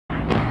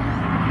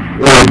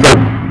what's up?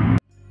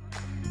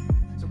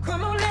 So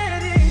come on,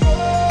 let it go.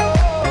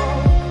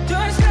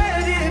 Just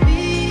let it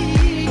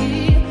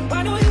be.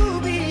 Why don't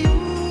you be you?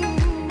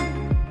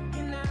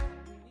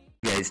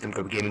 Guys,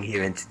 Dumcom Gaming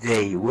here, and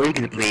today we're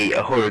gonna play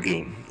a horror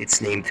game.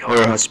 It's named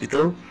Horror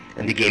Hospital,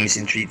 and the game is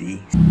in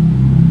 3D.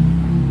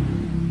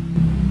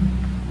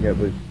 Yeah,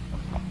 but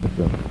what's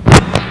up?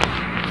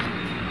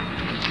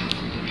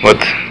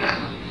 What?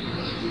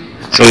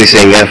 It's only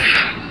saying F.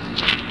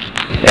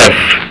 F.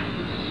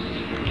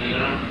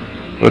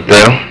 What the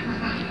hell?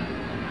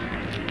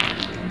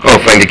 Oh,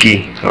 find the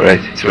key.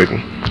 Alright, it's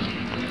working.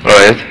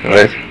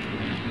 Alright.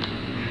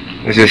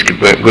 Let's just keep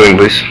going,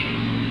 boys.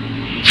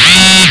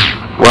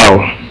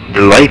 Wow,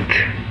 the light.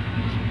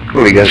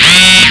 Holy god.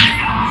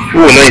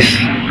 Ooh, nice.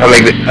 I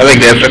like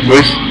the effect,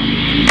 boys.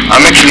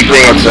 I'm actually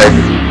playing outside.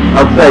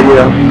 Outside, you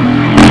know.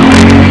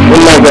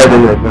 In my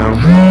garden right now.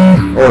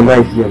 Oh,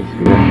 nice jump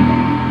scare.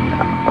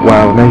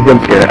 Wow, nice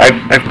jump scare.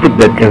 I've put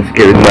that jump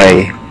scare in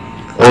my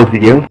old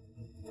video.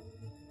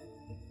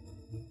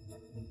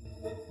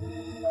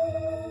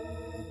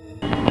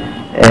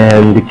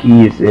 And the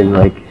key is in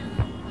like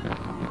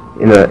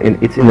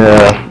it's in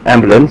a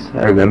ambulance,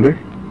 I remember.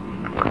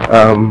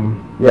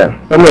 Yeah,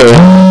 somewhere.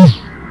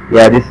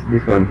 Yeah, this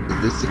one.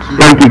 Is this the key?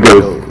 Thank you,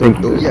 Ghost. Thank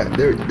you. Oh yeah,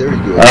 there you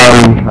go.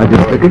 I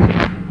just took it.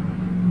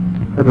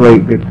 How do I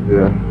get to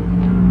the...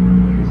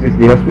 Is this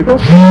the hospital?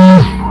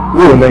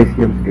 Oh, nice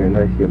jump scare, I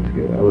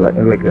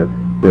like that.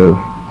 So,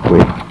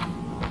 wait.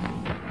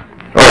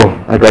 Oh,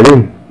 I got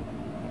in.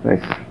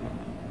 Nice.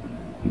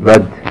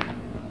 Blood.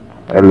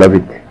 I love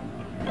it.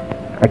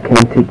 I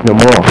can't take no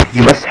more.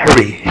 You must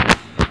hurry.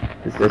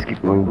 Let's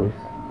keep going, boys.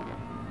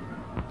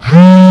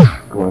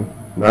 Go on.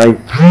 Nice.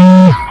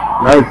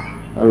 Nice.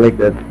 I like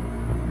that.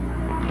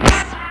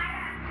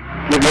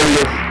 Keep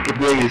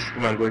doing this.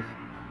 Come on, boys.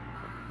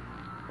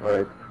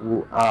 Alright.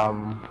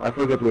 I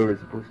forgot where we're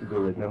supposed to go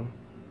right now.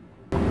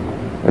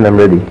 And I'm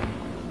ready.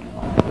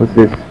 What's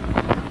this?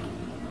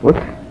 What?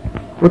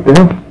 What the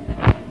hell?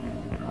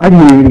 I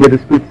didn't even get a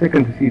split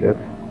second to see that.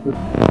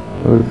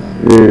 What's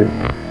this?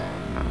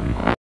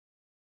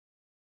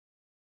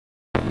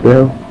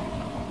 Well,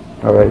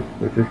 alright,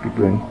 let's just keep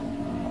going.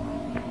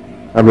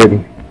 I'm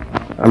ready.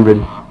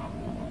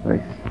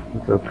 Nice.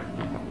 What's up?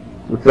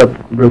 What's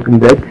up, Broken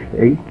Dead?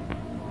 Hey?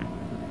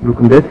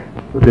 Broken Dead?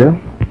 What the hell?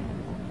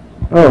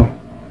 Oh,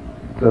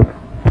 what's up?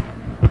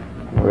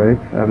 Alright,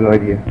 I have no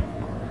idea.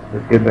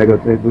 Let's get back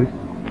outside, boys.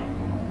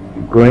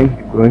 Keep going.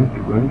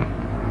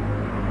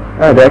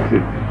 Ah, the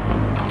exit.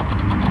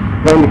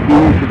 Find the key,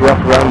 you should walk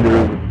around the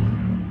room.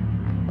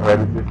 Alright,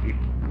 let's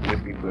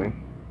just keep going.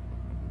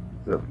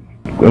 What's up?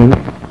 Keep going.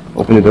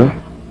 Open the door.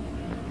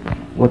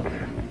 What?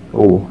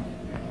 Oh.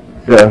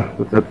 Sir,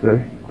 what's up, sir?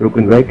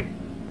 Broken leg?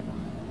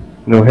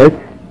 No head?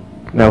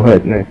 No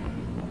head, nice.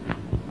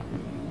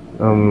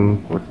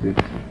 What's this?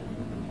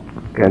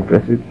 Can't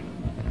press it.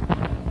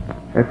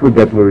 I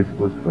forgot where we're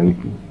supposed to find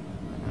the key.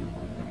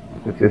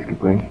 Let's just keep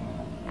going.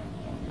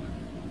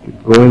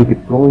 Keep going.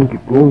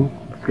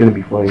 It's gonna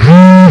be fine.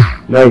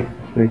 Nice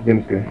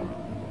jump scare.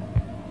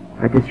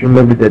 I just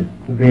remembered that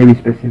very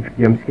specific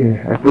jump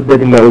scare. I put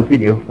that in my old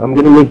video. I'm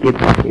gonna link it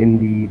in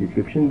the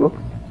description box.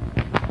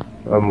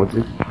 What's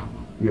this?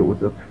 Yo,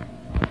 what's up?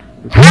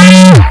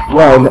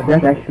 Wow,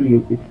 that actually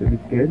is a bit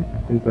scared.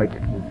 Seems like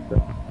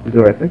this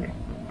door effect.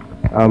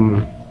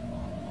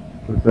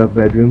 What's up,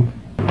 bedroom?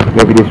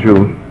 Maybe this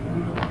room.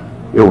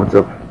 Yo, what's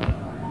up?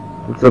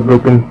 What's up,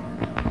 broken?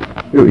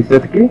 Yo, is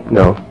that the key?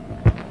 No.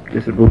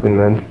 Just a broken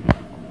man.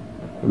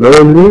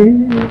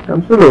 Lonely.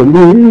 I'm so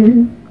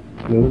lonely.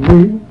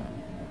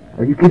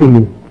 Are you kidding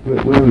me?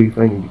 Where are we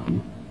finding the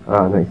key?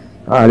 Ah, nice.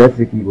 Ah, that's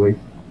the key, boys.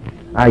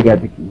 I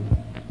got the key.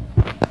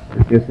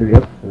 Let's just hurry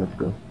up and let's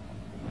go.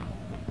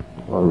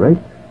 Alright.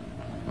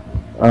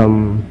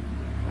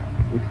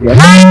 Let's see.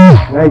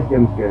 Nice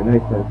jump scare,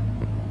 nice.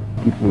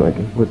 Keep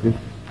marking. What's this?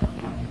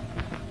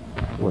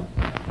 What?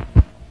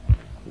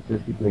 Let's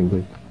just keep going,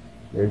 boys.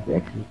 There's the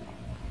exit.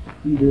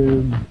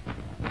 Freedom.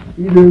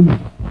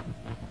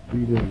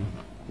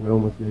 We're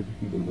almost there to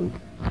freedom, boys.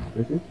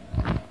 That's it?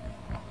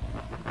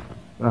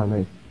 Ah,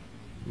 nice.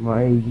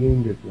 My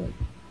game just like.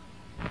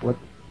 What?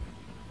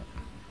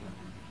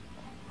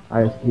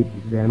 I escaped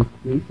this damn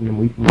place and I'm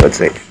waiting. Let's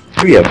say.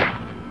 Hurry up.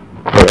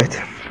 Alright.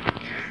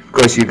 Of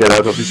course you got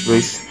out of this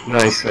place.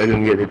 Nice, I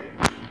don't get it.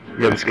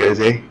 Jump scares,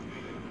 eh?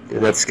 Yeah,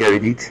 that's scary,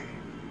 dude.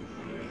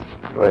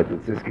 Alright,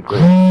 let's just keep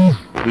going.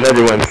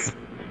 Another one.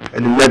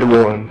 And another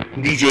one.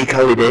 DJ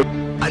Khaled.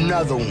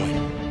 Another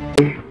one.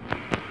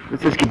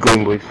 Let's just keep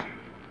going, boys.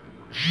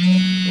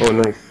 Oh,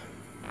 nice.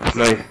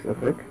 Nice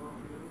effect.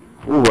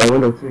 Oh, I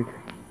went outside.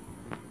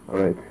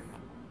 Alright.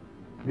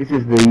 This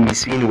is the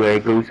scene where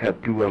ghosts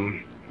have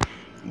to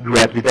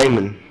grab the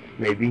diamond.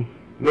 Maybe.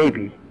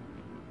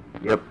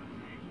 Yep.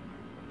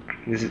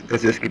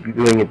 Let's just keep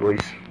doing it,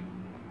 boys.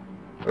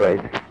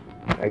 Alright.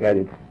 I got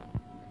it.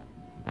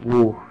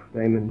 Whoa,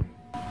 diamond.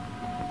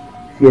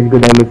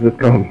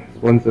 CSGODiamonds.com,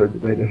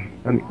 sponsored by them.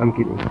 I'm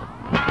kidding.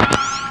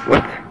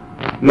 What?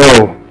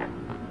 No.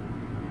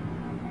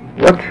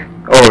 What?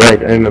 Oh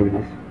right, I remember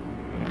this.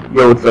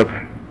 Yo, what's up?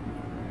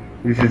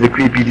 This is the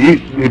creepy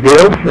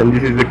Dale, and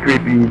this is the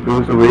creepy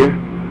Bruce over here.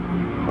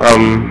 I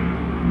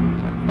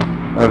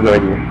have no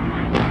idea.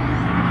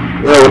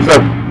 Yo, what's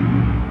up?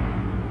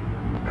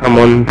 Come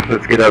on,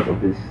 let's get out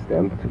of this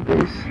damn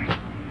place.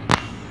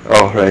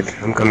 Oh, right,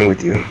 I'm coming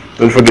with you.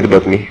 Don't forget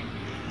about me.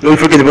 Don't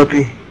forget about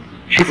me.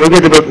 She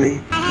forget about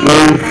me.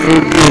 Don't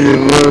forget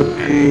about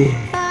me.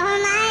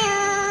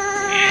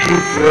 She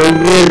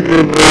forget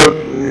about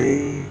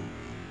me.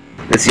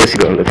 Let's just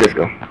go, let's just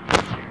go.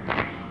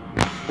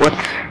 What?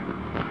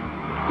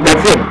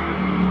 That's it.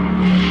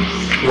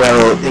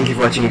 Well, thank you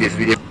for watching this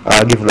video.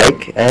 Give a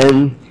like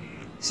and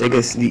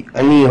suggest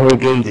any horror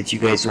game that you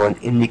guys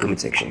want in the comment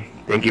section.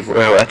 Thank you for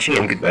watching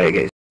and goodbye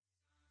guys.